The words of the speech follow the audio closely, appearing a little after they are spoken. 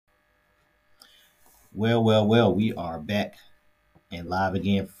Well, we are back and live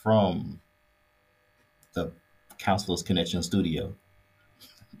again from the Counselor's Connection studio.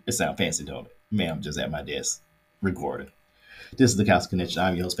 It sounds fancy, don't it? Man, I'm just at my desk recording. This is the Counselor's Connection.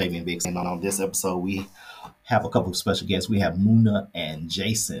 I'm your host, Fabian Biggs. And on this episode, we have a couple of special guests. We have Muna and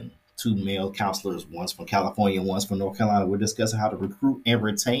Jason, two male counselors, one's from California, one's from North Carolina. We're discussing how to recruit and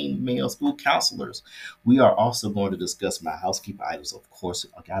retain male school counselors. We are also going to discuss my housekeeping items. Of course,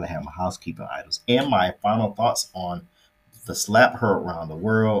 I gotta have my housekeeping items and my final thoughts on the slap her around the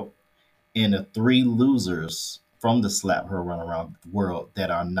world and the three losers from the slap her around the world that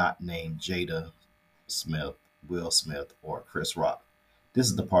are not named Jada Smith, Will Smith, or Chris Rock. This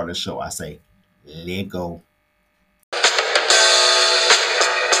is the part of the show I say, let go.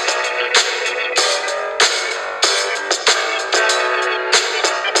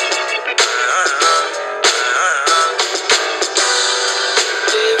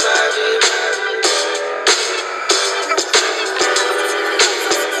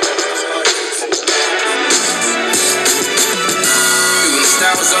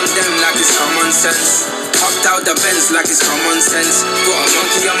 On them like it's common sense. Hopped out the Benz like it's common sense. Got a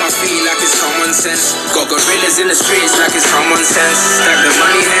monkey on my feet like it's common sense. Got gorillas in the streets like it's common sense. Stack the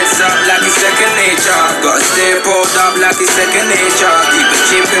money heads up like it's second nature. Gotta stay pulled up like it's second nature. Keep a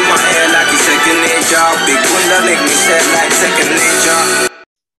chip in my hair like it's second nature. Big window make me shed like second nature.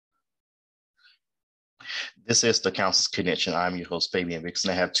 This is the Counselor's Connection. I'm your host, Fabian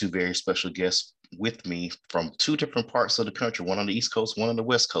Vixen. I have two very special guests with me from two different parts of the country, one on the East Coast, one on the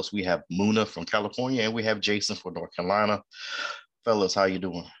West Coast. We have Muna from California, and we have Jason from North Carolina. Fellas, how you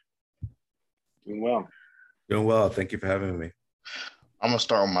doing? Doing well. Doing well. Thank you for having me. I'm going to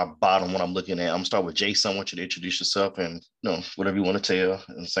start on my bottom, what I'm looking at. I'm going to start with Jason. I want you to introduce yourself and whatever you want to tell.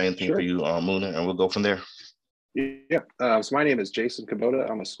 And same thing for you, Muna, and we'll go from there. Yeah. So my name is Jason Kubota.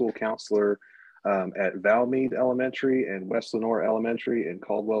 I'm a school counselor at Valmead Elementary and West Lenore Elementary in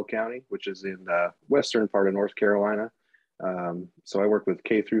Caldwell County, which is in the western part of North Carolina. So I work with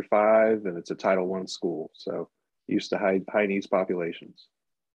K through 5, and it's a Title I school. So used to high needs populations.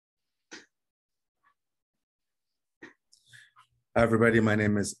 Hi, everybody. My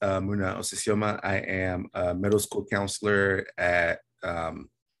name is Muna Osisioma. I am a middle school counselor at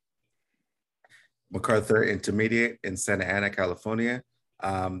MacArthur Intermediate in Santa Ana, California.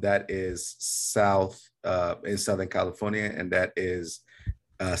 That is south in Southern California, and that is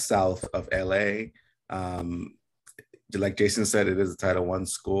south of LA. Like Jason said, it is a Title I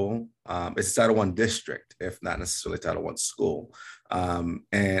school. It's a Title I district, if not necessarily Title I school. And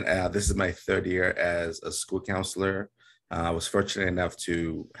this is my third year as a school counselor. I was fortunate enough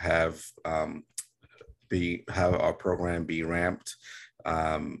to have our program be ramped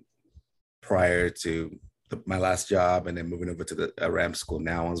prior to my last job, and then moving over to the ramp school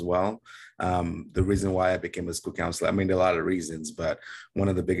now as well. The reason why I became a school counselor, I mean, there are a lot of reasons, but one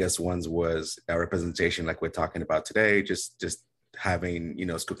of the biggest ones was our representation, like we're talking about today, just having,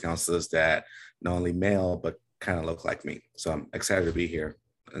 school counselors that not only male, but kind of look like me. So I'm excited to be here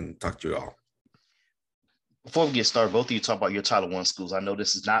and talk to you all. Before we get started, both of you talk about your Title I schools. I know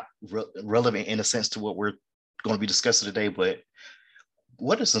this is not relevant in a sense to what we're going to be discussing today, but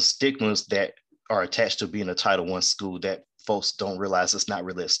what are some stigmas that are attached to being a Title I school that folks don't realize it's not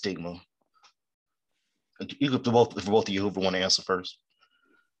really a stigma? You could for both of you, whoever want to answer first.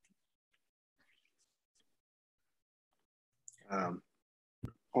 I'll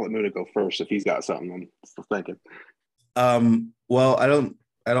let Muda go first if he's got something. I'm still thinking. Well, I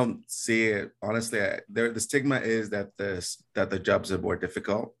don't see it honestly. The stigma is that the jobs are more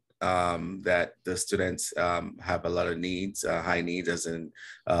difficult. That the students have a lot of needs, high needs, as in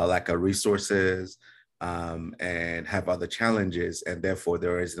lack of resources, and have other challenges, and therefore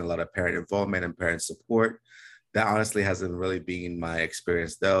there isn't a lot of parent involvement and parent support. That honestly hasn't really been my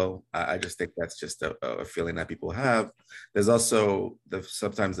experience, though. I just think that's just a feeling that people have. There's also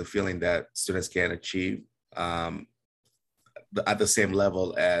sometimes the feeling that students can't achieve at the same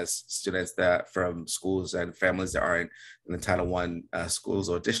level as students that from schools and families that aren't in the Title I schools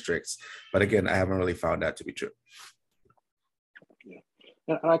or districts. But again, I haven't really found that to be true. Yeah,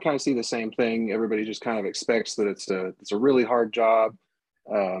 and I kind of see the same thing. Everybody just kind of expects that it's a really hard job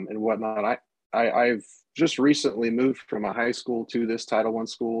and whatnot. I've just recently moved from a high school to this Title I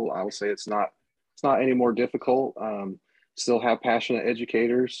school. I will say it's not any more difficult. Still have passionate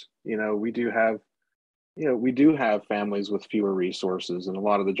educators. We do have families with fewer resources, and a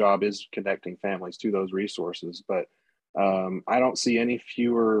lot of the job is connecting families to those resources. But I don't see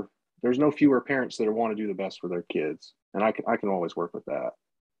there's no fewer parents that want to do the best for their kids. And I can always work with that.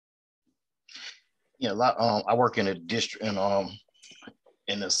 Yeah, I work in a district, and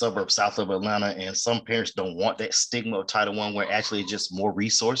in the suburbs south of Atlanta, and some parents don't want that stigma of Title I, where actually just more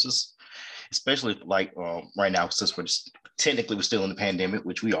resources, especially like right now, since technically we're still in the pandemic,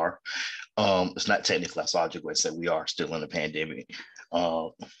 which we are. It's not technically, so I'll just go and say we are still in the pandemic.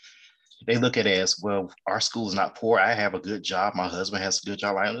 They look at it as, well, our school is not poor. I have a good job. My husband has a good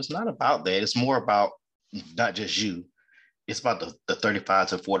job. It's not about that. It's more about not just you. It's about the 35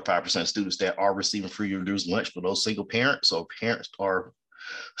 to 45% of students that are receiving free or reduced lunch for those single parents, or parents, or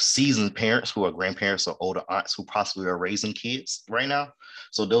seasoned parents who are grandparents or older aunts who possibly are raising kids right now.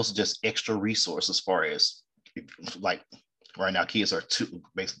 So those are just extra resources as far as, like, right now kids are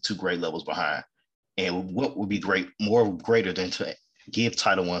basically 2 grade levels behind. And what would be greater than to give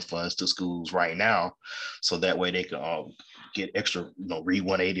Title I funds to schools right now, so that way they can get extra, Read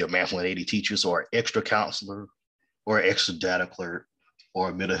 180 or Math 180 teachers, or extra counselor, or extra data clerk, or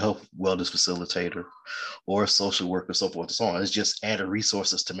a mental health wellness facilitator, or a social worker, so forth and so on. It's just added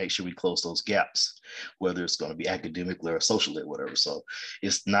resources to make sure we close those gaps, whether it's going to be academically or socially, whatever. So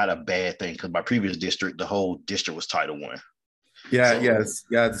it's not a bad thing, because my previous district, the whole district was Title I. Yeah, yes,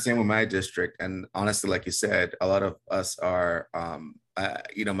 yeah, the same with my district. And honestly, like you said, a lot of us are,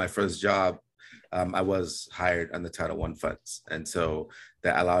 my first job, I was hired on the Title I funds. And so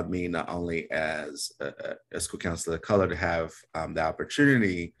that allowed me, not only as a school counselor of color, to have the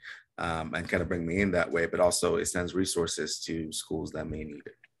opportunity and kind of bring me in that way, but also it sends resources to schools that may need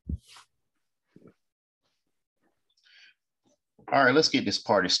it. All right, let's get this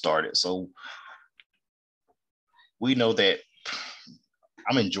party started. So we know that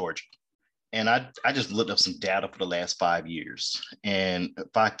I'm in Georgia, and I just looked up some data for the last 5 years. And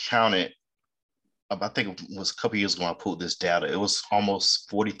if I counted, I think it was a couple of years ago I pulled this data, it was almost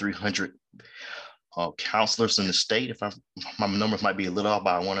 4,300 counselors in the state. If my numbers might be a little off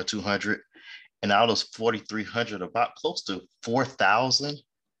by 100 or 200. And out of those 4,300, about close to 4,000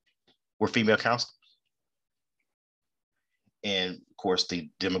 were female counselors. And of course, the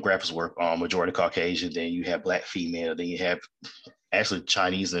demographics were majority Caucasian. Then you have Black female. Then you have actually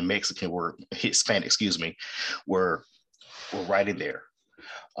Chinese and Mexican, Hispanic, were right in there.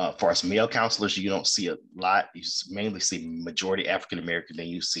 As far as male counselors, you don't see a lot. You mainly see majority African American. Then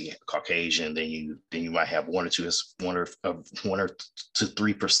you see Caucasian. Then you might have 1 or 2, 1 or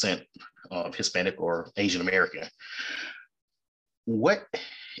 3% of Hispanic or Asian American. What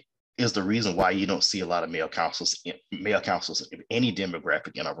is the reason why you don't see a lot of male counselors in any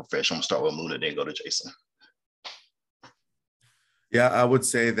demographic in our profession? I'm gonna start with Muna, then go to Jason. Yeah, I would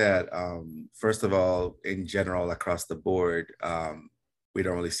say that first of all, in general, across the board, we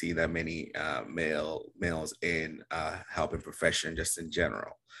don't really see that many males in helping profession, just in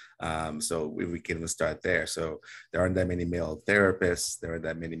general. So we can even start there. So there aren't that many male therapists. There aren't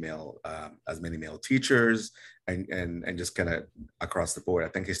that many male teachers, and just kind of across the board. I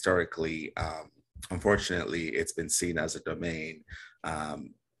think historically, unfortunately, it's been seen as a domain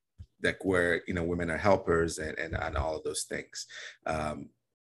like where women are helpers and all of those things.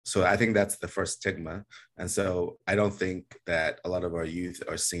 So I think that's the first stigma. And so I don't think that a lot of our youth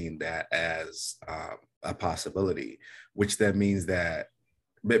are seeing that as a possibility, which then means that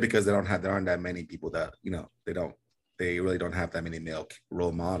because there aren't that many people that, they really don't have that many male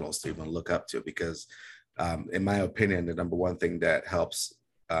role models to even look up to, because in my opinion, the number one thing that helps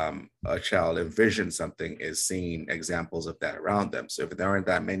a child envision something is seeing examples of that around them. So if there aren't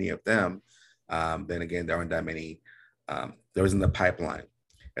that many of them, then again, there aren't that many, there isn't the pipeline.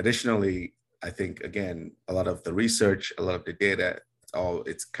 Additionally, I think, again, a lot of the research, a lot of the data,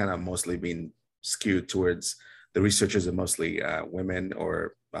 it's kind of mostly been skewed towards the researchers are mostly women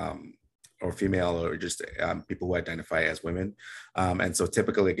or female, or just people who identify as women. And so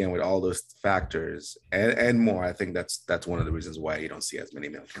typically, again, with all those factors and more, I think that's one of the reasons why you don't see as many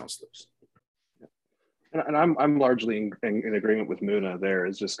male counselors. And I'm largely in agreement with Muna there.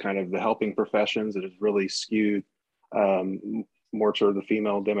 Is just kind of the helping professions that is really skewed more toward the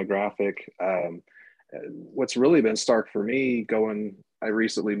female demographic. What's really been stark for me I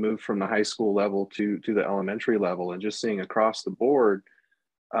recently moved from the high school level to the elementary level, and just seeing across the board,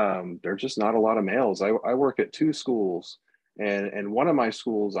 there's just not a lot of males. I work at 2 schools, and one of my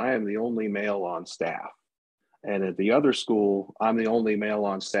schools, I am the only male on staff. And at the other school, I'm the only male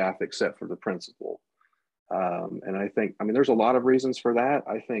on staff except for the principal. And I think, there's a lot of reasons for that.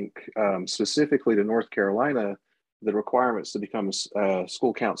 I think specifically to North Carolina, the requirements to become a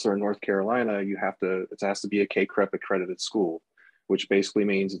school counselor in North Carolina, it has to be a KCREP accredited school, which basically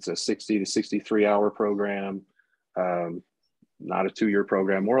means it's a 60 to 63 hour program, not a 2-year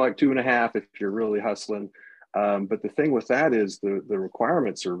program, more like 2.5 if you're really hustling. But the thing with that is the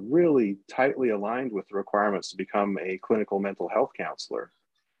requirements are really tightly aligned with the requirements to become a clinical mental health counselor.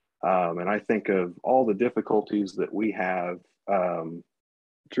 And I think of all the difficulties that we have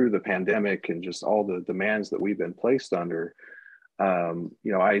through the pandemic and just all the demands that we've been placed under. I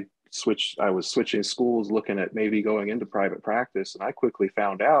was switching schools, looking at maybe going into private practice. And I quickly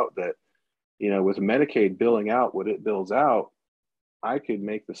found out that, with Medicaid billing out what it bills out, I could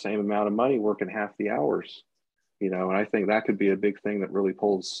make the same amount of money working half the hours. And I think that could be a big thing that really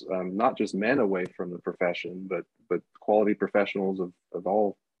pulls not just men away from the profession, but quality professionals of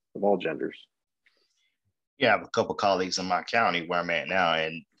all genders. Yeah, I have a couple colleagues in my county where I'm at now,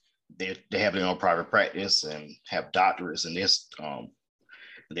 and they have their own private practice and have doctorates in this.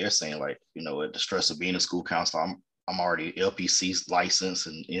 They're saying, like, at the stress of being a school counselor, I'm already LPC licensed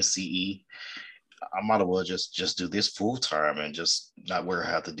and NCE. I might as well just do this full time and just not worry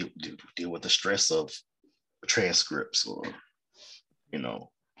how to deal with the stress of transcripts or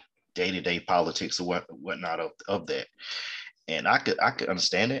day-to-day politics or whatnot of that. And I could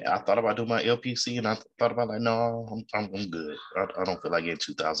understand it. I thought about doing my LPC, and I thought about, like, no, I'm good. I don't feel like getting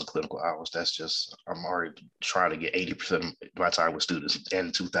 2,000 clinical hours. That's just, I'm already trying to get 80% of my time with students,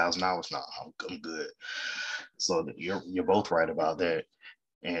 and 2,000 hours. No, I'm good. So you're both right about that.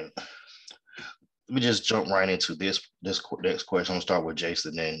 And let me just jump right into this next question. I'm gonna start with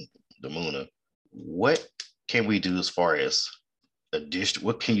Jason and Damuna. What can we do as far as a district?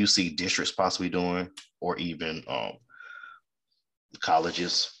 What can you see districts possibly doing, or even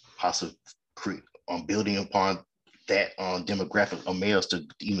colleges possibly building upon that demographic of males to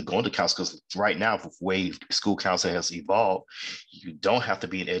even go into counseling? Because right now, the way school counseling has evolved, you don't have to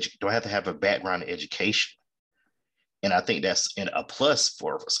be don't have to have a background in education. And I think that's a plus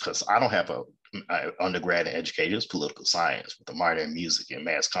for us, because I don't have a undergrad in education. It's political science with a minor in music and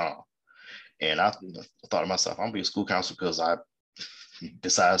mass comm. And I thought to myself, I'm gonna be a school counselor because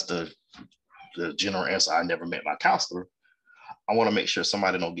besides the general answer, I never met my counselor, I want to make sure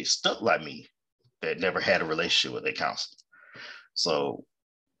somebody don't get stuck like me that never had a relationship with their counselor. So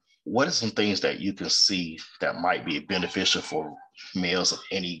what are some things that you can see that might be beneficial for males of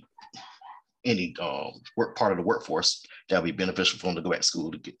any work part of the workforce that would be beneficial for them to go back to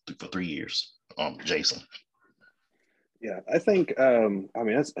school to get for 3 years? Jason. Yeah, I think,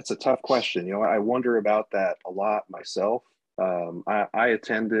 that's a tough question. I wonder about that a lot myself. I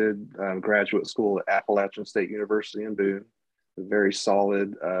attended graduate school at Appalachian State University in Boone, a very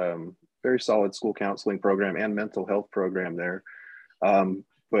solid school counseling program and mental health program there.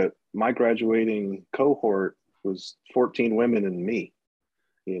 But my graduating cohort was 14 women and me.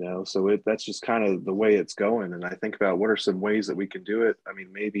 So that's just kind of the way it's going. And I think about what are some ways that we can do it. I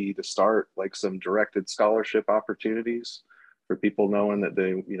mean, maybe to start, like, some directed scholarship opportunities for people, knowing that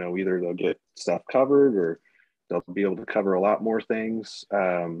they, either they'll get stuff covered or they'll be able to cover a lot more things.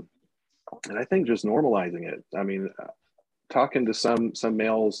 And I think just normalizing it. I mean, talking to some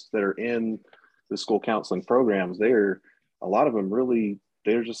males that are in the school counseling programs, a lot of them really,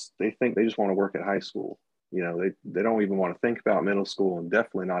 they think they just want to work at high school. They don't even want to think about middle school, and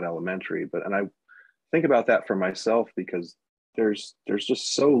definitely not elementary. And I think about that for myself, because there's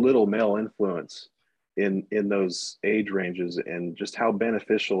just so little male influence in those age ranges, and just how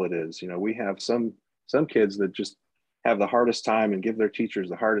beneficial it is. We have some kids that just have the hardest time and give their teachers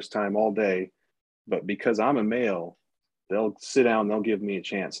the hardest time all day, but because I'm a male, they'll sit down, they'll give me a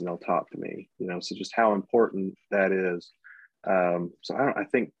chance, and they'll talk to me. So just how important that is. So I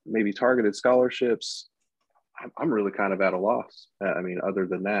think maybe targeted scholarships. I'm really kind of at a loss. Other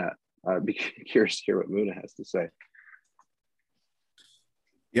than that, I'd be curious to hear what Muna has to say.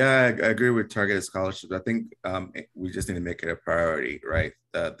 Yeah, I agree with targeted scholarships. I think we just need to make it a priority, right?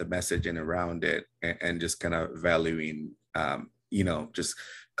 The messaging around it, and just kind of valuing, just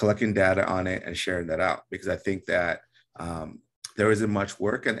collecting data on it and sharing that out. Because I think that there isn't much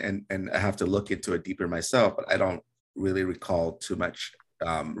work, and I have to look into it deeper myself, but I don't really recall too much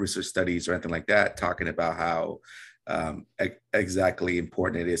research studies or anything like that talking about how exactly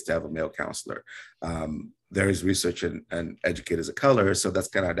important it is to have a male counselor. There is research and educators of color, so that's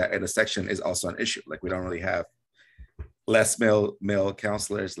kind of that intersection is also an issue. Like, we don't really have less male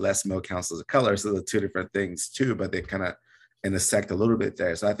counselors, less male counselors of color, so they're two different things too, but they kind of intersect a little bit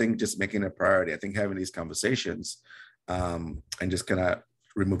there. So I think just making it a priority, I think having these conversations and just kind of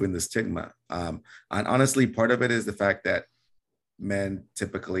removing the stigma. And honestly, part of it is the fact that males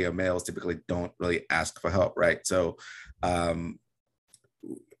typically don't really ask for help, right? So,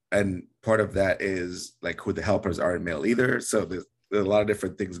 and part of that is like who the helpers aren't male either. So there's a lot of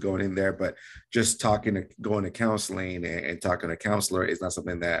different things going in there, but just going to counseling and talking to a counselor is not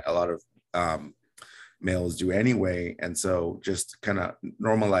something that a lot of males do anyway. And so just kind of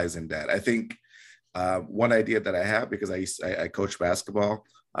normalizing that. I think one idea that I have, because I coach basketball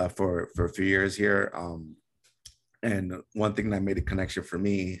for a few years here. And one thing that made a connection for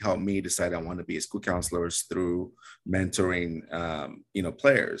me, helped me decide I want to be a school counselor, is through mentoring,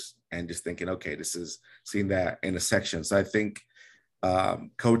 players, and just thinking, okay, this is seeing that intersection. So I think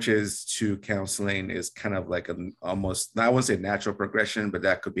coaches to counseling is kind of like almost, I wouldn't say natural progression, but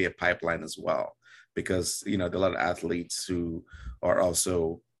that could be a pipeline as well, because, there are a lot of athletes who are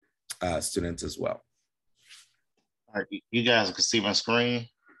also students as well. All right, you guys can see my screen.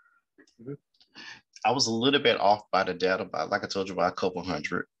 Mm-hmm. I was a little bit off by the data, like I told you, by a couple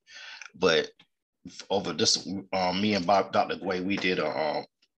hundred. But over this, me and Dr. Gway, we did a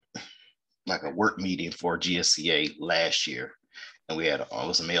work meeting for GSCA last year, and we had it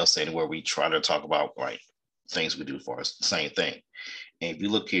was a male setting where we try to talk about things we do for us, the same thing. And if you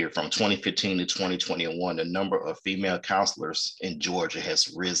look here, from 2015 to 2021, the number of female counselors in Georgia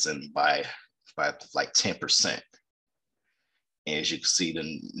has risen by like 10%. And as you can see,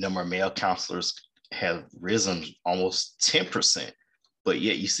 the number of male counselors have risen almost 10%, but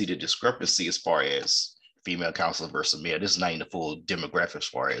yet you see the discrepancy as far as female counselor versus male. This is not even the full demographic as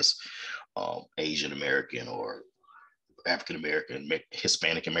far as Asian American or African American,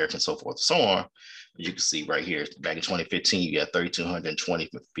 Hispanic American, so forth and so on. But you can see right here, back in 2015, you got 3,220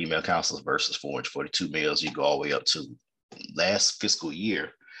 female counselors versus 442 males. You go all the way up to last fiscal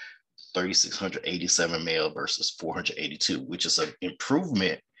year, 3,687 male versus 482, which is an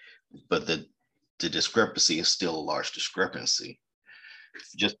improvement, but the discrepancy is still a large discrepancy.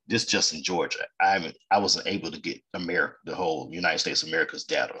 Just in Georgia, I wasn't able to get the whole United States of America's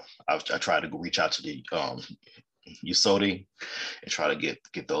data. I tried to reach out to the USODI and try to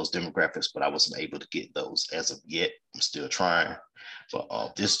get those demographics, but I wasn't able to get those as of yet. I'm still trying,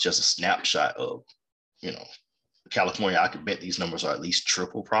 but this is just a snapshot of, California. I could bet these numbers are at least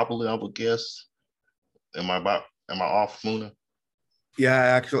triple, probably, I would guess. Am I off, Muna?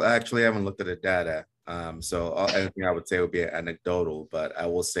 Yeah, I actually haven't looked at the data. So anything I would say would be anecdotal, but I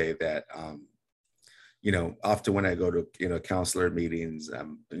will say that, often when I go to, counselor meetings, there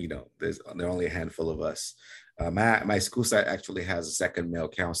are only a handful of us. My school site actually has a second male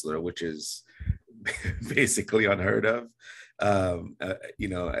counselor, which is basically unheard of,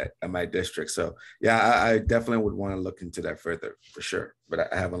 at my district. So yeah, I definitely would want to look into that further for sure,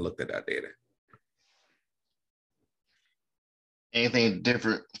 but I haven't looked at that data. Anything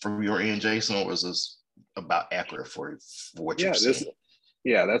different from your end, Jason, or was this about accurate for what you're seeing?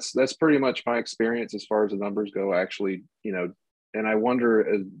 That's pretty much my experience as far as the numbers go, actually. And I wonder,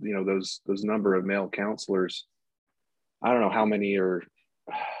 those number of male counselors, I don't know how many are,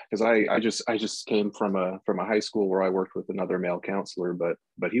 because I just came from a high school where I worked with another male counselor, but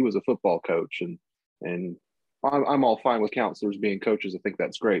he was a football coach, and I'm all fine with counselors being coaches. I think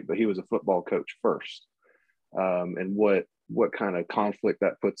that's great, but he was a football coach first, and what kind of conflict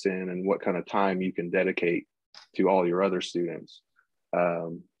that puts in, and what kind of time you can dedicate to all your other students.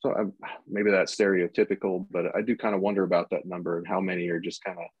 So maybe that's stereotypical, but I do kind of wonder about that number and how many are just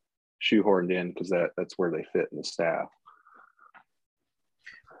kind of shoehorned in because that's where they fit in the staff.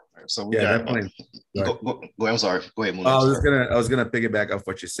 So we got, definitely. Go, I'm sorry. Go ahead, Moon. I was gonna piggyback off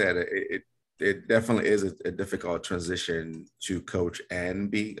what you said. It definitely is a difficult transition to coach and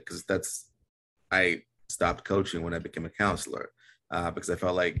be, because I stopped coaching when I became a counselor because I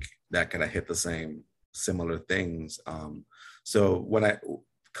felt like that kind of hit the same similar things. So when I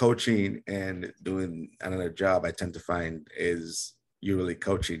coaching and doing another job, I tend to find is you're really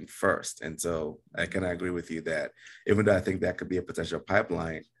coaching first. And so I kind of agree with you that even though I think that could be a potential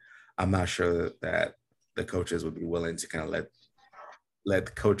pipeline, I'm not sure that the coaches would be willing to kind of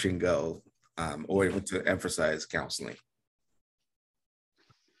let coaching go or even to emphasize counseling.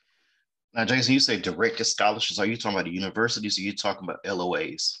 Now, Jason, you say directed scholarships. Are you talking about the universities or are you talking about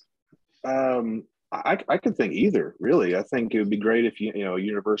LOAs? I could think either, really. I think it would be great if a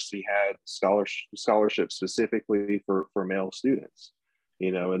university had scholarships specifically for male students,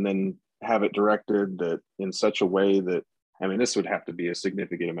 and then have it directed that in such a way that, I mean, this would have to be a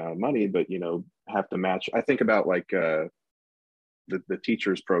significant amount of money, but have to match. I think about like the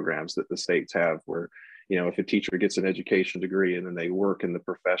teachers programs that the states have, where if a teacher gets an education degree and then they work in the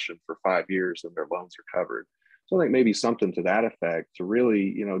profession for 5 years, then their loans are covered. So I think maybe something to that effect to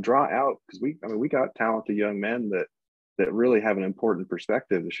really, draw out, because we got talented young men that really have an important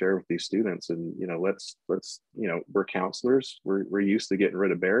perspective to share with these students. And, let's we're counselors, we're used to getting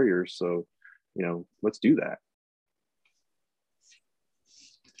rid of barriers. So, let's do that.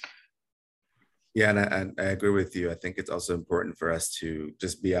 Yeah, and I agree with you. I think it's also important for us to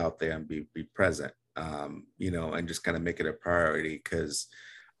just be out there and be present, you know, and just kind of make it a priority because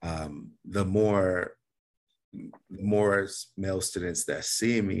the more male students that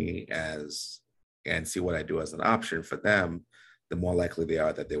see me as and see what I do as an option for them, the more likely they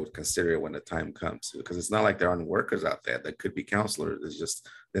are that they would consider it when the time comes. Because it's not like there aren't workers out there that could be counselors. It's just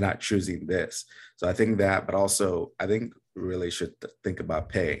they're not choosing this. So I think that, but also I think really should think about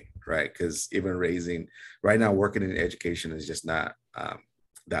pay, right? Because even raising right now, working in education is just not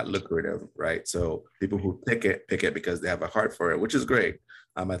that lucrative, right? So people who pick it because they have a heart for it, which is great.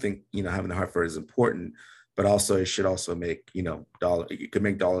 I think having a heart for it is important, but also it should also make dollar. You could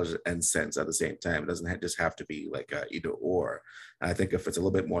make dollars and cents at the same time. It doesn't just have to be like either or. And I think if it's a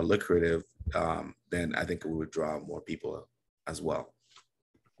little bit more lucrative, then I think it would draw more people as well.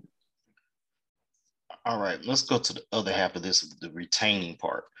 All right, let's go to the other half of this, the retaining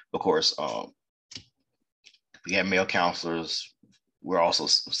part. Of course, we have male counselors.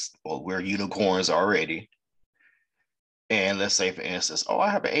 We're unicorns already. And let's say, for instance, I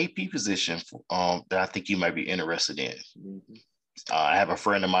have an AP position that I think you might be interested in. Mm-hmm. I have a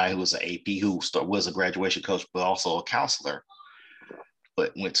friend of mine who was an AP who was a graduation coach, but also a counselor,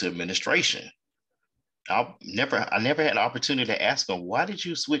 but went to administration. I never had an opportunity to ask him, why did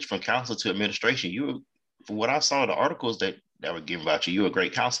you switch from counselor to administration? From what I saw in the articles that were given about you, you were a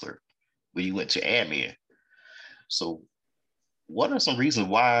great counselor, but you went to admin. So what are some reasons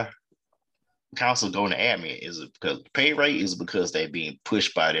why counselors going to admin? Is it because pay rate? Is it because they're being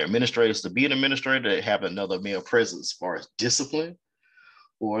pushed by their administrators to be an administrator, to have another male presence as far as discipline?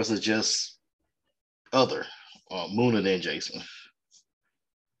 Or is it just other, Muna than Jason?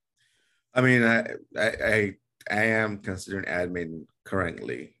 I mean, I am considering admin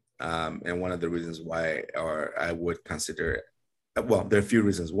currently. And one of the reasons why, or I would consider, well, there are a few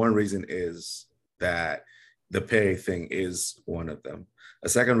reasons. One reason is that the pay thing is one of them. A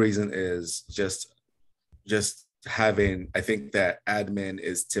second reason is just having, I think that admin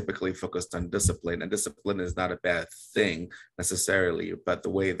is typically focused on discipline, and discipline is not a bad thing necessarily, but the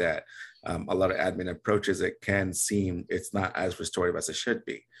way that a lot of admin approaches it can seem it's not as restorative as it should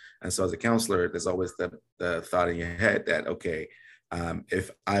be. And so as a counselor, there's always the thought in your head that, okay,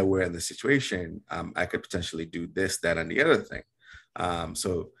 if I were in the situation, I could potentially do this, that, and the other thing.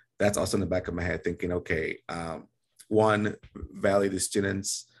 So that's also in the back of my head thinking, okay, one, value the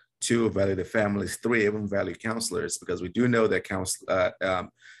students, two, value the families, three, even value counselors, because we do know that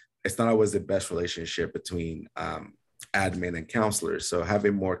it's not always the best relationship between admin and counselors. So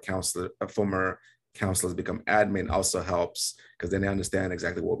having more former counselors become admin also helps, because then they understand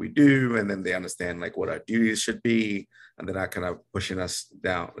exactly what we do, and then they understand like what our duties should be, and they're not kind of pushing us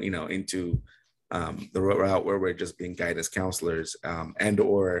down, into the route where we're just being guided as counselors,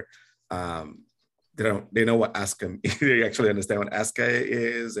 they know what ASCA, they actually understand what ASCA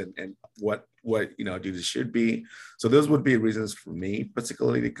is and what duties should be. So those would be reasons for me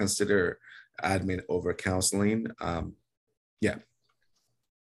particularly to consider admin over counseling. Yeah.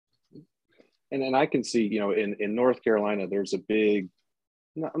 And I can see, in North Carolina, there's a big,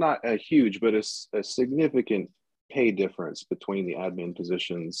 not a huge, but a significant pay difference between the admin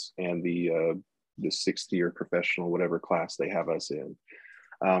positions and the 6th-year professional, whatever class they have us in.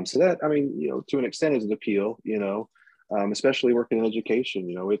 So that, I mean, to an extent is an appeal, especially working in education,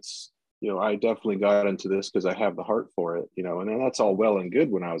 it's, I definitely got into this because I have the heart for it, and then that's all well and good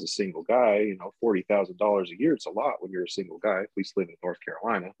when I was a single guy, $40,000 a year. It's a lot when you're a single guy, at least living in North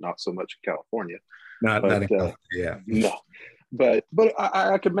Carolina, not so much in California. Not yeah. No, but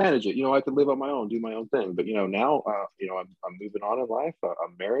I could manage it. I could live on my own, do my own thing. But, now, I'm moving on in life.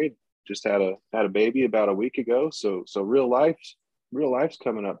 I'm married, just had a baby about a week ago. So real life's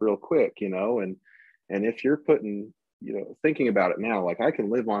coming up real quick, and if you're putting, thinking about it now, like I can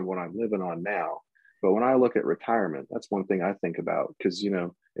live on what I'm living on now, but when I look at retirement, that's one thing I think about, because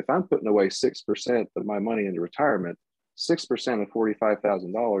if I'm putting away 6% of my money into retirement, 6% of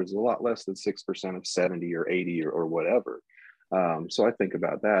 $45,000 is a lot less than 6% of 70 or 80 or whatever. So I think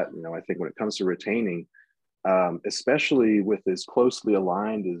about that. I think when it comes to retaining, especially with as closely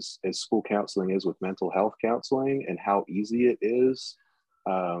aligned as school counseling is with mental health counseling and how easy it is.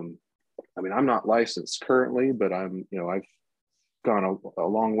 I mean, I'm not licensed currently, but I've gone a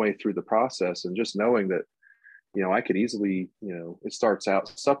long way through the process, and just knowing that, I could easily, it starts out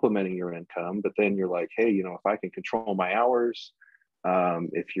supplementing your income, but then you're like, hey, if I can control my hours,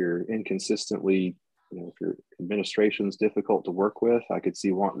 if you're inconsistently, if your administration is difficult to work with, I could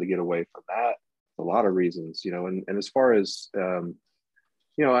see wanting to get away from that. A lot of reasons, and as far as, I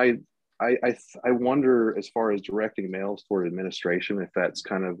wonder, as far as directing males toward administration, if that's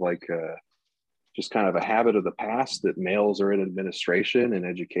kind of like just kind of a habit of the past that males are in administration and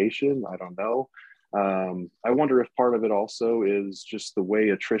education. I don't know. I wonder if part of it also is just the way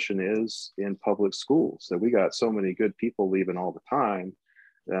attrition is in public schools, that we got so many good people leaving all the time,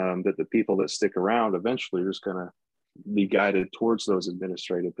 that the people that stick around eventually are just going to be guided towards those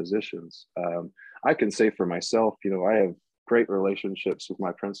administrative positions. I can say for myself, you know, I have great relationships with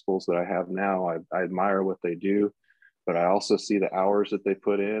my principals that I have now. I admire what they do, but I also see the hours that they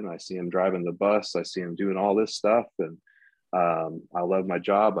put in. I see them driving the bus. I see them doing all this stuff. And I love my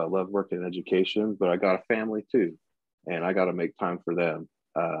job. I love working in education, but I got a family too, and I got to make time for them.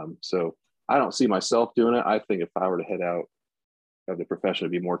 So I don't see myself doing it. I think if I were to head out of the profession,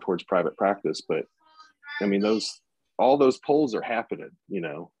 it'd be more towards private practice. But I mean, all those polls are happening. You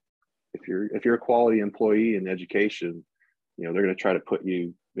know, if you're a quality employee in education, you know, they're going to try to put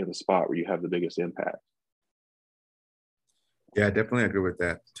you in the spot where you have the biggest impact. Yeah, I definitely agree with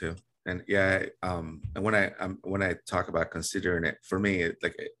that too. And yeah, and when I talk about considering it, for me,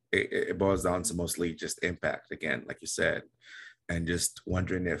 it boils down to mostly just impact again, like you said, and just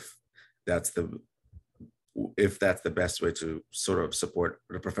wondering if that's the best way to sort of support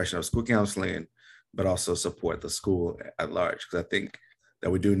the profession of school counseling, but also support the school at large. Because I think that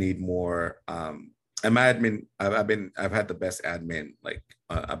we do need more. And my admin, I've had the best admin like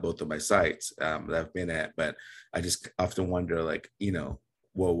at both of my sites that I've been at, but I just often wonder, like, you know,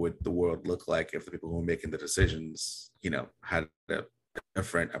 what would the world look like if the people who are making the decisions, you know, had a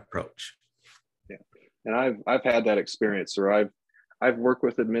different approach? Yeah, and I've had that experience, or I've worked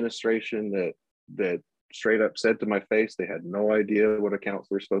with administration that straight up said to my face they had no idea what a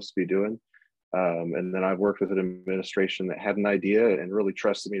counselor is supposed to be doing. And then I've worked with an administration that had an idea and really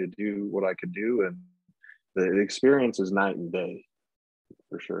trusted me to do what I could do. And the experience is night and day,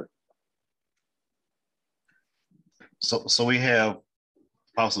 for sure. So we have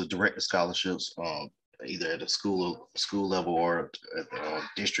possibly directed scholarships, either at the school level or at the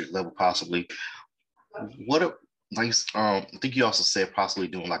district level, possibly. What I think you also said possibly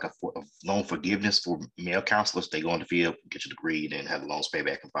doing like a loan forgiveness for male counselors. They go in the field, get your degree, and have the loans paid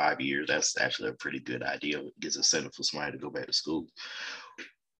back in 5 years. That's actually a pretty good idea. It gives incentive for somebody to go back to school.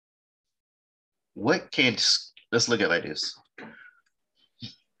 Let's look at it like this.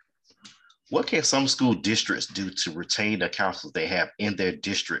 What can some school districts do to retain the counselors they have in their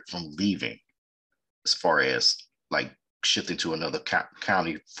district from leaving, as far as like shifting to another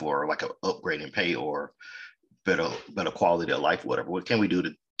county for like an upgrade in pay or better quality of life, whatever? What can we do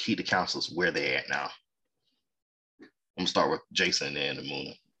to keep the counselors where they're at now? I'm gonna start with Jason and then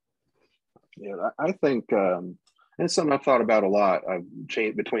Muna. Yeah, I think, and it's something I've thought about a lot. I've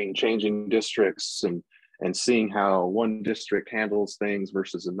changed between changing districts and seeing how one district handles things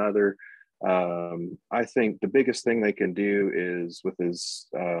versus another. I think the biggest thing they can do is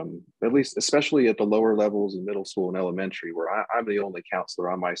at least, especially at the lower levels in middle school and elementary, where I'm the only counselor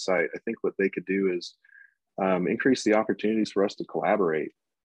on my site. I think what they could do is increase the opportunities for us to collaborate.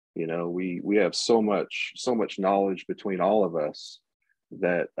 You know, we have so much knowledge between all of us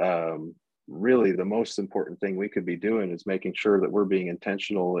that really the most important thing we could be doing is making sure that we're being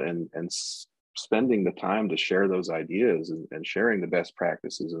intentional and spending the time to share those ideas and sharing the best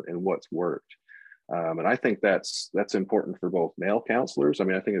practices and what's worked. And I think that's important for both male counselors. I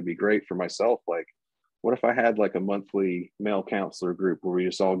mean, I think it'd be great for myself. Like, what if I had like a monthly male counselor group where we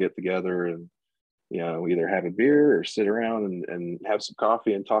just all get together and, you know, either have a beer or sit around and have some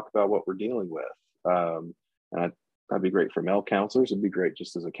coffee and talk about what we're dealing with. And that'd be great for male counselors. It'd be great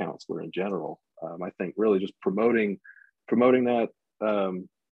just as a counselor in general. I think really just promoting that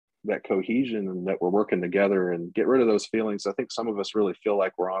that cohesion and that we're working together and get rid of those feelings. I think some of us really feel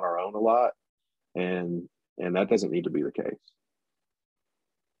like we're on our own a lot, and that doesn't need to be the case.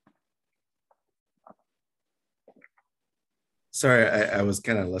 Sorry, I was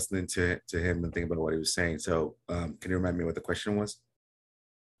kind of listening to him and thinking about what he was saying. So can you remind me what the question was?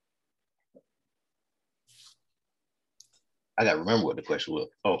 I gotta remember what the question was.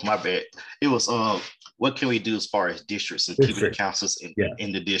 Oh, my bad. It was what can we do as far as districts and keeping the counselors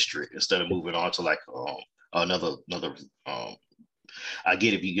in the district instead of moving on to like another I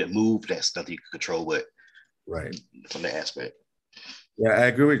get if you get moved, that's nothing you can control, but right from that aspect. Yeah, I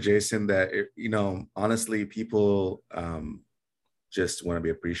agree with Jason that you know, honestly, people just want to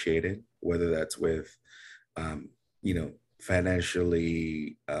be appreciated, whether that's with you know,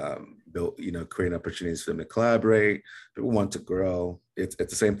 financially built, you know, creating opportunities for them to collaborate. People want to grow. It's the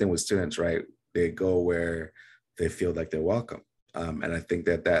same thing with students, right? They go where they feel like they're welcome. And I think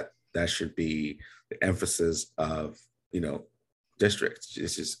that should be the emphasis of, you know, districts.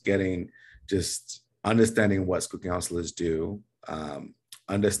 It's just understanding what school counselors do,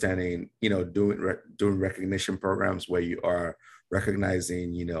 understanding, doing recognition programs where you are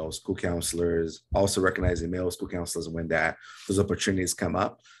recognizing, school counselors, also recognizing male school counselors when those opportunities come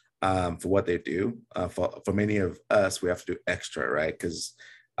up for what they do. For many of us, we have to do extra, right? Because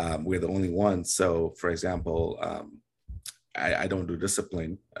we're the only ones. So, for example, I don't do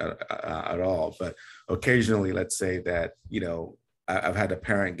discipline at all, but occasionally, let's say that, I've had a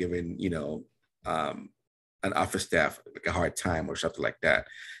parent giving, an office staff like a hard time or something like that.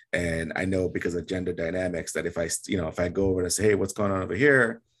 And I know because of gender dynamics that if I go over and say, hey, what's going on over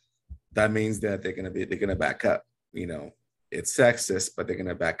here, that means that they're going to back up. It's sexist, but they're going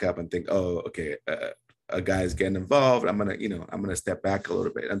to back up and think, oh, okay, a guy's getting involved. I'm going to step back a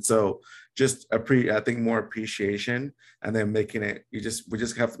little bit. And so just I think more appreciation, and then making it, we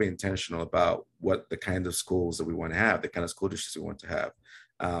just have to be intentional about what the kind of schools that we want to have, the kind of school districts we want to have.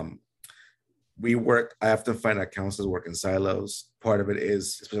 I have to find that counselors work in silos. Part of it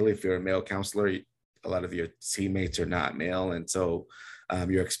is, especially if you're a male counselor, a lot of your teammates are not male. And so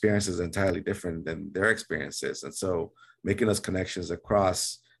your experience is entirely different than their experiences. And so making those connections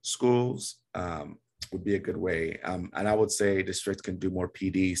across schools would be a good way. And I would say districts can do more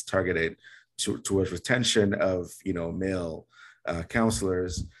PDs targeted towards retention of, male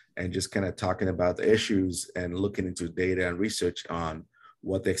counselors, and just kind of talking about the issues and looking into data and research on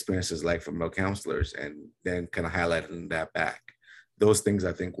what the experience is like for male counselors, and then kind of highlighting that back. Those things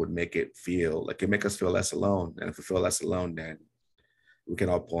I think would make us feel less alone. And if we feel less alone, then we can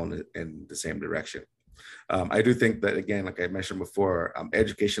all pull in the same direction. I do think that, again, like I mentioned before,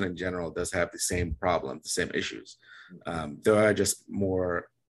 education in general does have the same problem, the same issues. There are just more,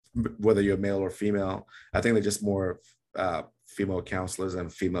 whether you're male or female, I think there's just more female counselors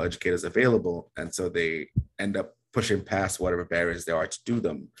and female educators available. And so they end up pushing past whatever barriers there are to do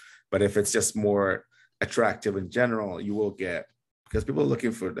them. But if it's just more attractive in general, you will get, because people are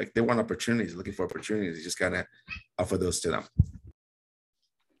looking for, they want opportunities, looking for opportunities. You just kind of offer those to them.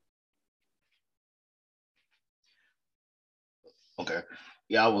 Okay.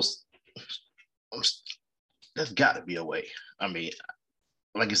 Yeah, there's got to be a way. I mean,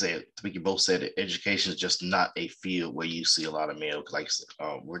 like I said, I think you both said it, education is just not a field where you see a lot of male. Like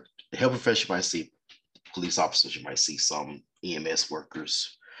we're the health profession, you might see police officers, you might see some EMS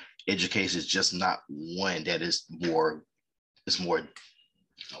workers. Education is just not one that is more, I would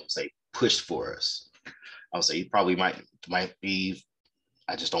say, pushed for us. I would say you probably might be,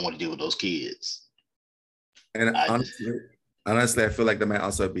 I just don't want to deal with those kids. And honestly, I feel like that might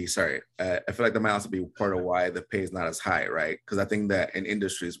also be, I feel like that might also be part of why the pay is not as high, right? Because I think that in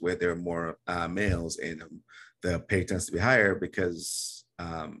industries where there are more males in them, the pay tends to be higher because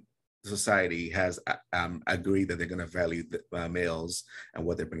society has agreed that they're going to value the males and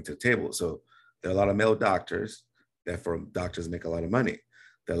what they bring to the table. So there are a lot of male doctors, therefore doctors make a lot of money.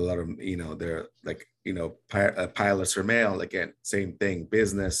 There are a lot of, they're like, pilots are male, again, same thing,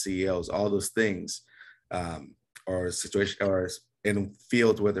 business, CEOs, all those things. Or in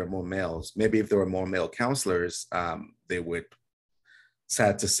fields where there are more males. Maybe if there were more male counselors, they would,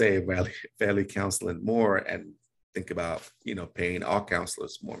 sad to say, value counseling more and think about, paying all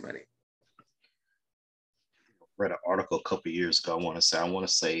counselors more money. I read an article a couple of years ago. I want to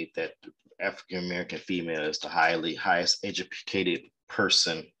say that the African American female is the highest educated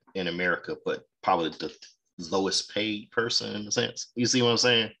person in America, but probably the lowest paid person in a sense. You see what I'm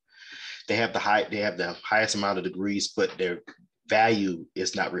saying? They have the highest amount of degrees, but their value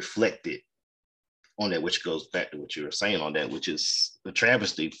is not reflected on that, which goes back to what you were saying on that, which is a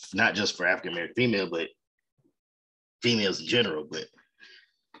travesty, not just for African American female, but females in general. But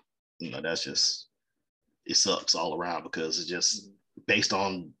that's just, it sucks all around, because it's just based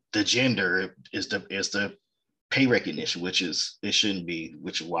on the gender is the pay recognition, which it shouldn't be,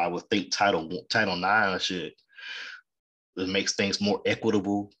 which is why I would think Title IX should, it makes things more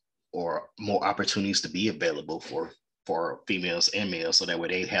equitable, or more opportunities to be available for females and males, so that way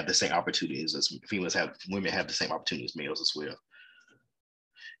they have the same opportunities as women have the same opportunities as males as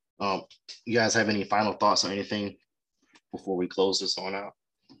well. You guys have any final thoughts or anything before we close this on out?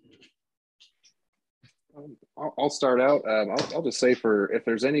 I'll start out. I'll just say, if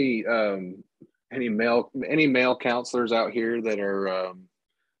there's any male counselors out here that are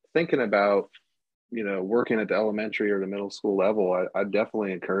thinking about working at the elementary or the middle school level, I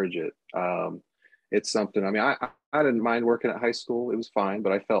definitely encourage it. It's something, I mean, I didn't mind working at high school. It was fine,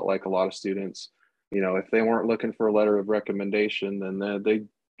 but I felt like a lot of students, if they weren't looking for a letter of recommendation, then they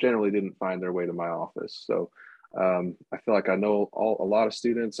generally didn't find their way to my office. So I feel like I know a lot of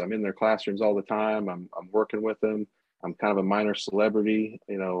students. I'm in their classrooms all the time. I'm working with them. I'm kind of a minor celebrity,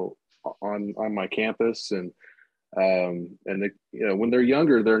 on my campus. And And when they're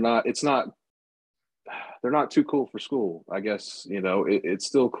younger, they're not too cool for school. I guess, it's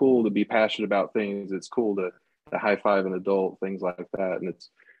still cool to be passionate about things. It's cool to high five an adult, things like that. And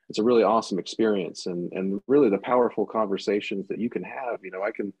it's a really awesome experience, and really the powerful conversations that you can have.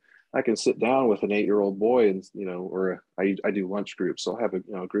 I can sit down with an 8-year-old boy, and or I do lunch groups. So I'll have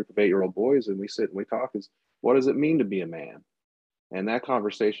a group of 8-year-old boys, and we sit and we talk. Is what does it mean to be a man? And that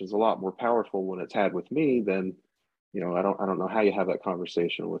conversation is a lot more powerful when it's had with me than, I don't know how you have that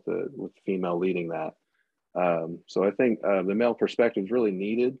conversation with the female leading that. So I think the male perspective is really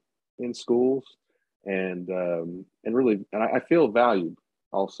needed in schools, and I feel valued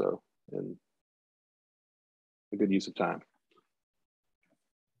also, and a good use of time.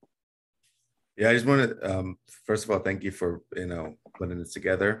 Yeah, I just want to first of all thank you for putting this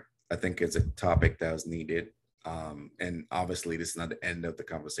together. I think it's a topic that was needed, and obviously this is not the end of the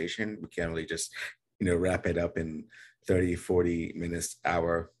conversation. We can't really just wrap it up in 30, 40 minutes,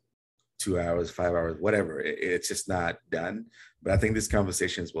 hour, 2 hours, 5 hours, whatever. It's just not done. But I think these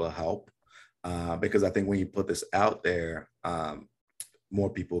conversations will help, because I think when you put this out there, more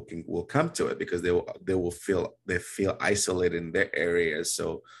people will come to it, because they feel isolated in their areas.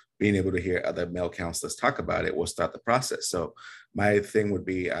 So being able to hear other male counselors talk about it will start the process. So my thing would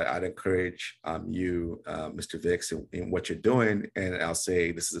be, I'd encourage you, Mr. Vicks, in what you're doing. And I'll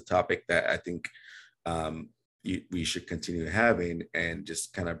say this is a topic that I think we should continue having, and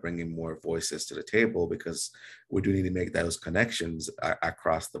just kind of bringing more voices to the table, because we do need to make those connections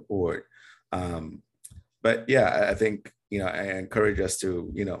across the board. But yeah, I think, I encourage us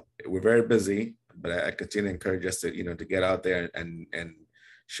to, we're very busy, but I continue to encourage us to, to get out there and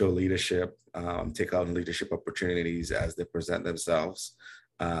show leadership, take on leadership opportunities as they present themselves,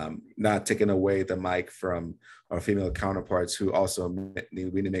 not taking away the mic from our female counterparts, who also we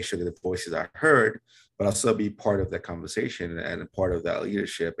need to make sure that the voices are heard, but also be part of that conversation and a part of that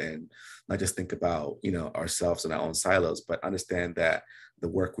leadership, and not just think about, ourselves and our own silos, but understand that the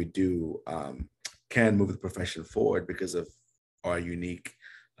work we do can move the profession forward because of our unique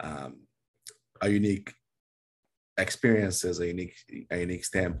experiences, a unique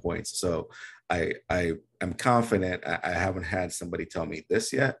standpoints. So I am confident. I haven't had somebody tell me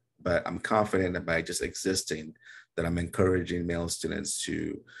this yet, but I'm confident that by just existing, that I'm encouraging male students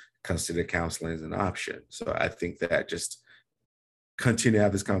to consider counseling as an option. So I think that just continue to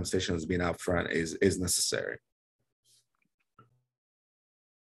have this conversation as being out front is necessary.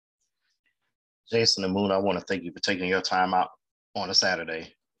 Jason and Moon, I want to thank you for taking your time out on a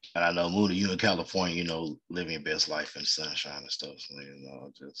Saturday. And I know, Moon, you in California, living your best life in sunshine and stuff. So,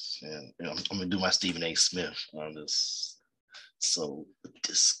 I'm gonna do my Stephen A. Smith on this. So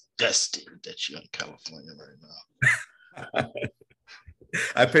disgusting that you're in California right now.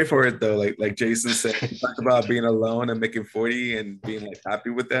 I pay for it though. Like Jason said, talk about being alone and making 40 and being happy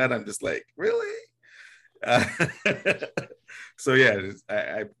with that. I'm just like, really? So yeah,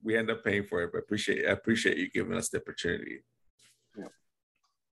 we end up paying for it, but I appreciate you giving us the opportunity.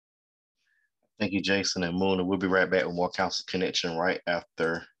 Thank you, Jason and Moon. And we'll be right back with more Counsel Connection right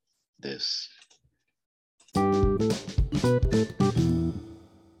after this.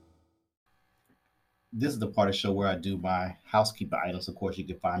 This is the part of the show where I do my housekeeping items. Of course, you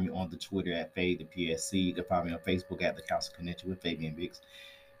can find me on the Twitter at Fade the PSC. You can find me on Facebook at the Counsel Connection with Fabian Vicks.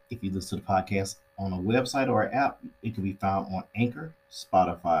 If you listen to the podcast on a website or an app, it can be found on Anchor,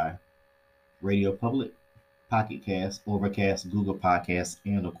 Spotify, Radio Public, Pocket Cast, Overcast, Google Podcasts,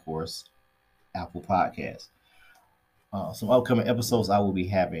 and of course, Apple Podcasts. Some upcoming episodes, I will be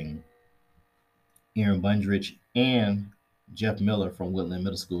having Aaron Bundridge and Jeff Miller from Woodland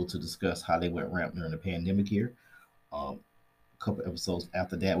Middle School to discuss how they went ramp during the pandemic year. A couple episodes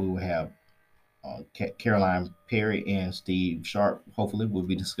after that, we will have Caroline Perry and Steve Sharp. Hopefully, we'll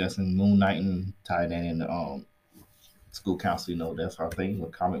be discussing Moon Knight and tie that into school council. That's our thing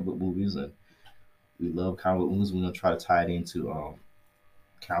with comic book movies, and we love comic book movies. We're going to try to tie it into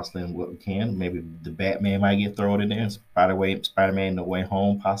counseling what we can. Maybe the Batman might get thrown in there, Spider-Man No Way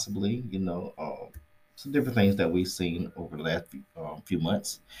Home, possibly. Some different things that we've seen over the last few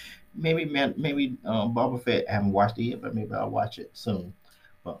months. Maybe Boba Fett. I haven't watched it yet, but maybe I'll watch it soon.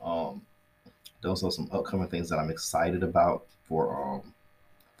 But those are some upcoming things that I'm excited about for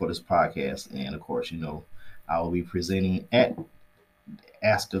this podcast. And of course, I will be presenting at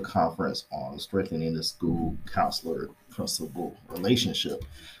ASCA conference on strengthening the school counselor principal relationship.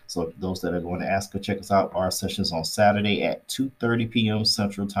 So those that are going to ASCA, check us out. Our sessions on Saturday at 2:30 p.m.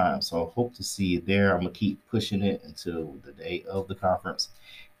 Central Time. So I hope to see you there. I'm gonna keep pushing it until the day of the conference,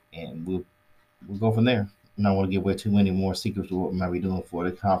 and we'll go from there. I don't want to give away too many more secrets of what we might be doing for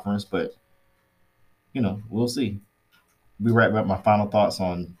the conference, but we'll see. Be right back. My final thoughts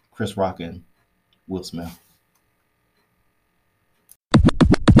on Chris Rock and Will Smith.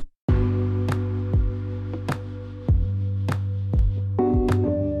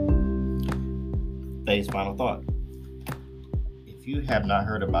 Today's final thought. If you have not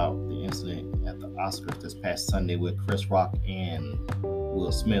heard about the incident at the Oscars this past Sunday with Chris Rock and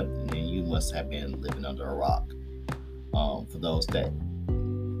Will Smith, then you must have been living under a rock. For those that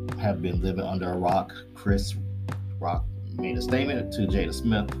have been living under a rock, Chris Rock made a statement to Jada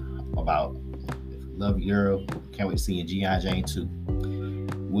Smith about "Love you, girl. Can't wait to see you in G.I. Jane 2."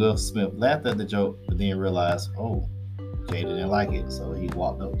 Will Smith laughed at the joke, but then realized, oh, Jada didn't like it, so he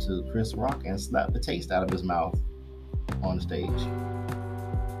walked up to Chris Rock and slapped the taste out of his mouth on the stage.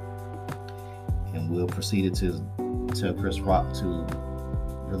 And Will proceeded to tell Chris Rock to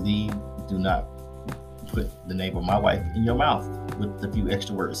relieve, do not put the name of my wife in your mouth, with a few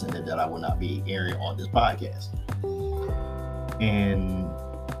extra words in it that I will not be airing on this podcast. And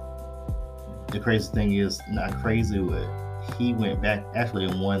the crazy thing is, not crazy, but he went back actually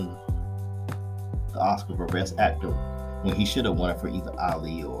and won the Oscar for Best Actor when he should have won it for either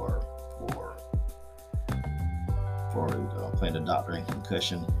Ali or for playing the doctor in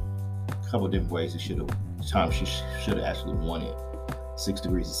Concussion. A couple of different ways he should have actually won it. 6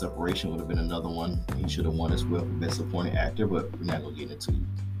 Degrees of Separation would have been another one he should have won as well for Best Supporting Actor, but we're not going to get into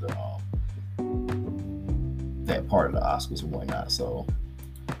that part of the Oscars and whatnot. So,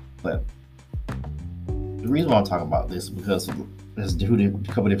 but the reason why I'm talking about this is because there's a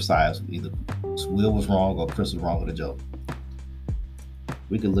couple different sides. Either Will was wrong or Chris was wrong with the joke.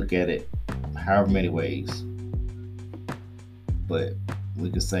 We could look at it however many ways, but we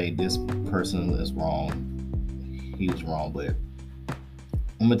could say this person is wrong, he was wrong. But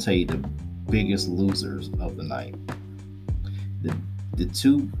I'm gonna tell you the biggest losers of the night. The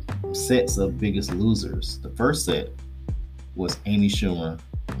two sets of biggest losers. The first set was Amy Schumer,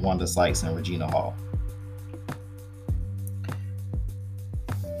 Wanda Sykes, and Regina Hall.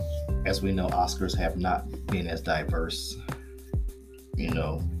 As we know, Oscars have not been as diverse,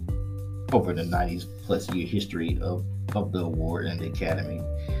 over the 90 plus year history of the award and the Academy.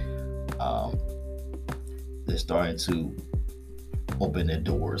 They're starting to open their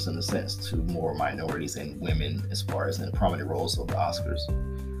doors, in a sense, to more minorities and women as far as in prominent roles of the Oscars.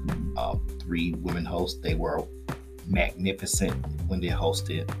 3 women hosts. They were magnificent when they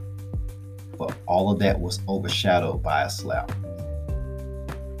hosted, but all of that was overshadowed by a slap.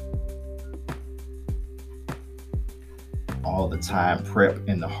 All the time, prep,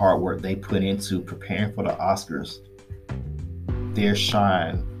 and the hard work they put into preparing for the Oscars, their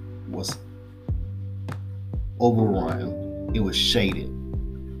shine was overrun. It was shaded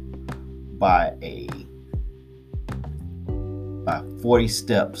by 40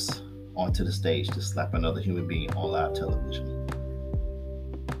 steps onto the stage to slap another human being on live television.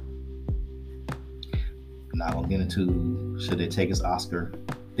 I'm not gonna get into should they take his Oscar.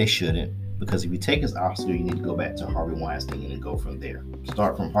 They shouldn't, because if you take his Oscar, you need to go back to Harvey Weinstein and go from there.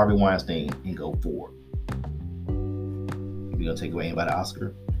 Start from Harvey Weinstein and go forward. If you're gonna take away anybody's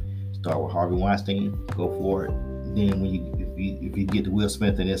Oscar, start with Harvey Weinstein, go forward. Then if you get to Will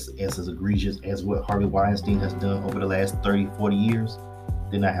Smith and it's as egregious as what Harvey Weinstein has done over the last 30, 40 years,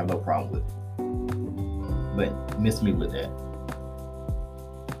 then I have no problem with it. But miss me with that.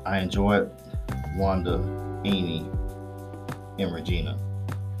 I enjoyed Wanda, Amy, and Regina.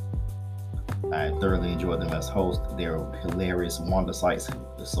 I thoroughly enjoyed them as hosts. They're hilarious. Wanda Sykes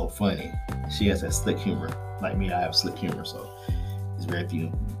is so funny. She has that slick humor. Like me, I have slick humor, so it's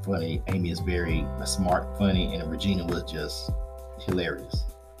very funny. Amy is very smart, funny, and Regina was just hilarious.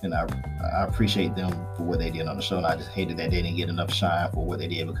 And I appreciate them for what they did on the show, and I just hated that they didn't get enough shine for what they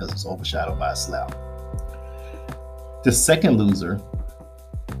did because it's overshadowed by a slap. The second loser,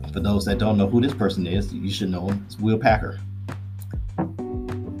 for those that don't know who this person is, you should know him. It's Will Packer.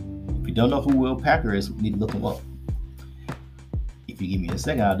 If you don't know who Will Packer is, you need to look him up. If you give me a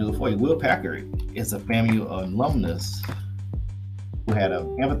second, I'll do it for you. Will Packer is a FAMU alumnus who had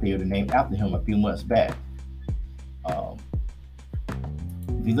an amphitheater named after him a few months back.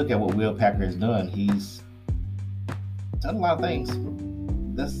 If you look at what Will Packer has done, he's done a lot of things.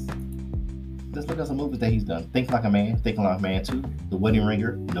 Let's look at some movies that he's done. Think Like a Man, Thinking Like a Man 2, The Wedding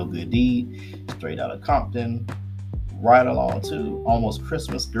Ringer, No Good Deed, Straight Outta Compton, Ride Along 2, Almost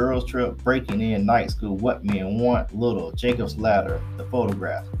Christmas, Girls Trip, Breaking In, Night School, What Men Want, Little, Jacob's Ladder, The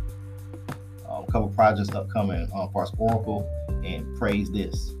Photograph. A couple projects upcoming for Oracle and Praise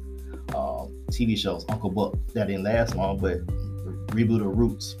This. TV shows, Uncle Buck, that didn't last long, but reboot of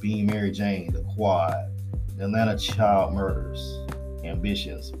Roots, Being Mary Jane, The Quad, Atlanta Child Murders,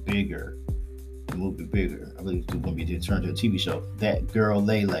 Ambitions, Bigger, the movie bigger. I believe it's going to be turned to a TV show. That Girl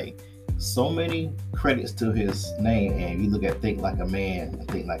Lele. So many credits to his name, and you look at Think Like a Man and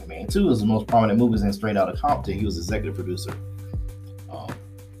Think Like a Man 2 is the most prominent movies in Straight Outta Compton. He was executive producer.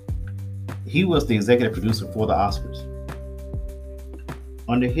 He was the executive producer for the Oscars.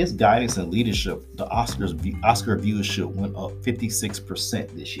 Under his guidance and leadership, the Oscar viewership went up 56%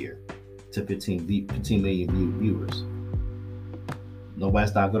 this year to 15 million viewers.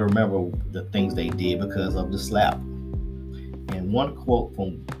 Nobody's not going to remember the things they did because of the slap. And one quote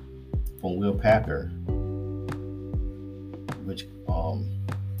from Will Packer, which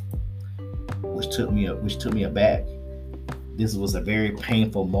took me aback. This was a very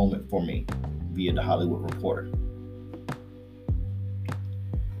painful moment for me via the Hollywood Reporter.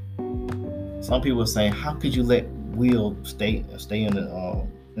 Some people are saying, "How could you let Will stay in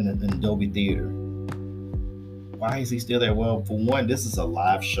the Dolby Theater? Why is he still there?" Well, for one, this is a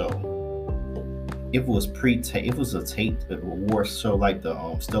live show. If it was a taped awards show like the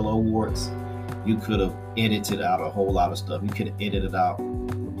Stellar Awards, you could have edited out a whole lot of stuff. You could have edited out the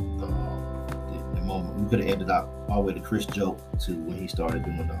moment. You could have edited out all the way to Chris Joke to when he started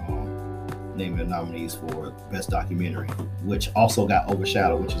doing the naming the nominees for Best Documentary, which also got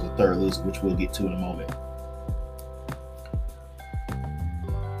overshadowed, which is the third loser, which we'll get to in a moment.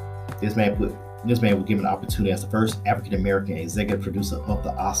 This man was given an opportunity as the first African American executive producer of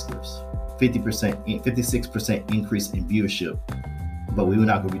the Oscars. 56% increase in viewership. But we're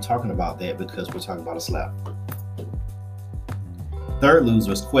not going to be talking about that because we're talking about a slap. Third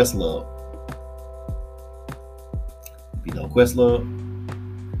loser is Questlove. If you know Questlove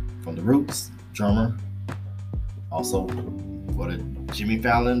from The Roots, drummer. Also for the Jimmy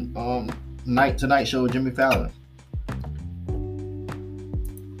Fallon Tonight Show with Jimmy Fallon.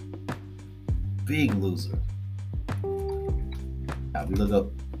 Big loser. Now we look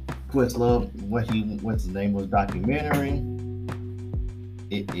up Questlove, what's the name of the documentary?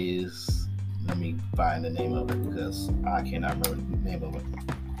 It is, let me find the name of it because I cannot remember the name of it.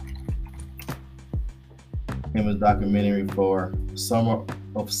 It was a documentary for Summer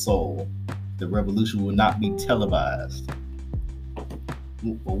of Soul. The revolution will not be televised.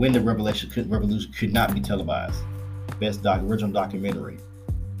 When the revolution could not be televised. Best original documentary.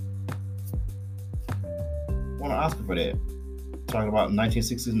 Won an Oscar for that. Talking about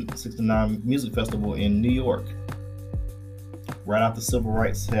 1969 music festival in New York. Right after civil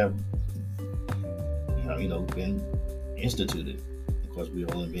rights have, been instituted. Of course,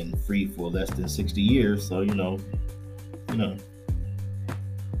 we've only been free for less than 60 years, so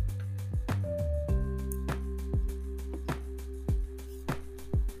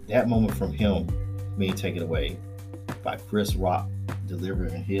that moment from him being taken away by Chris Rock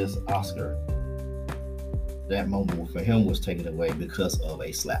delivering his Oscar. That moment for him was taken away because of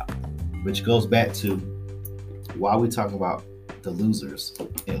a slap, which goes back to why we talk about the losers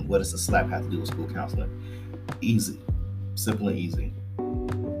and what does a slap have to do with school counseling. Easy, simple and easy.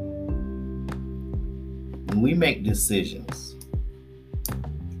 When we make decisions,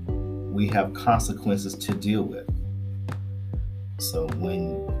 we have consequences to deal with. So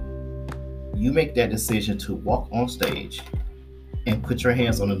when you make that decision to walk on stage and put your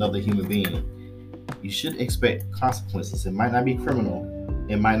hands on another human being, you should expect consequences. It might not be criminal.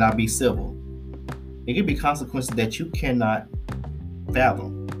 It might not be civil. It could be consequences that you cannot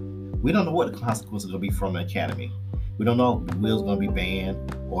fathom. We don't know what the consequences are going to be from the academy. We don't know if Will's going to be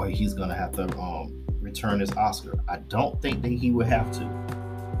banned or he's going to have to return his Oscar. I don't think that he would have to.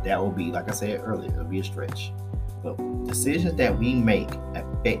 That will be, like I said earlier, it'll be a stretch. But decisions that we make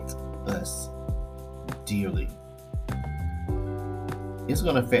affect us dearly. It's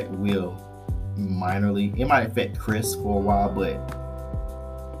going to affect Will minorly. It might affect Chris for a while,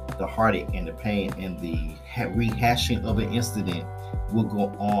 but the heartache and the pain and the rehashing of an incident will go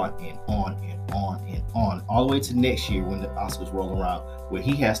on and on and on and on, all the way to next year when the Oscars roll around, where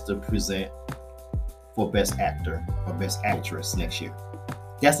he has to present for Best Actor or Best Actress next year.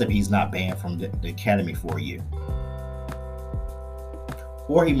 That's if he's not banned from the Academy for a year.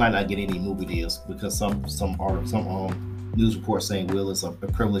 Or he might not get any movie deals because some news reports saying Will is a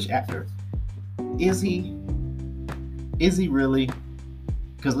privileged actor. Is he really?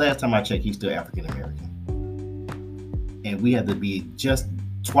 Because last time I checked, he's still African American. And we have to be just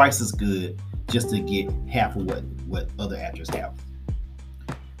twice as good just to get half of what other actors have.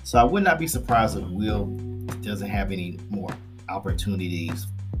 So I would not be surprised if Will doesn't have any more opportunities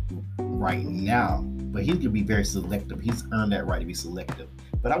right now. But he could be very selective. He's earned that right to be selective.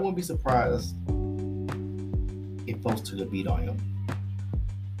 But I wouldn't be surprised if folks took a beat on him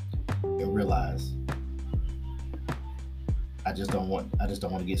and realize I just don't want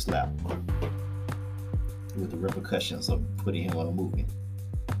to get slapped. with the repercussions of putting him on a movie.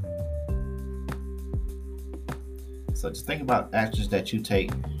 So just think about actions that you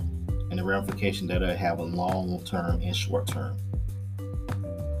take and the ramification that it'll have a long term and short term.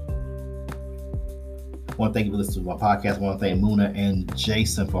 I want to thank you for listening to my podcast. I want to thank Muna and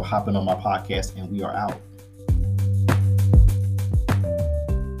Jason for hopping on my podcast, and we are out.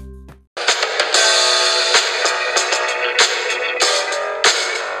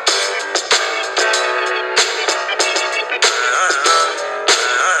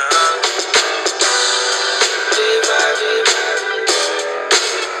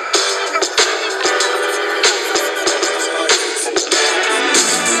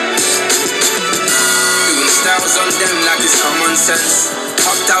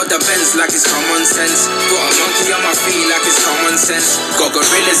 Hopped out the Benz like it's common sense. Got a monkey on my feet like it's common sense. Got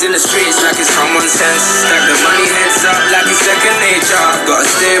gorillas in the streets like it's common sense. Stack the money heads up like it's second nature. Gotta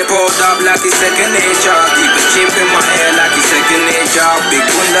stay pulled up like it's second nature. Keep a chip in my hair like it's second nature. Big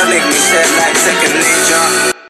window make me step like second nature.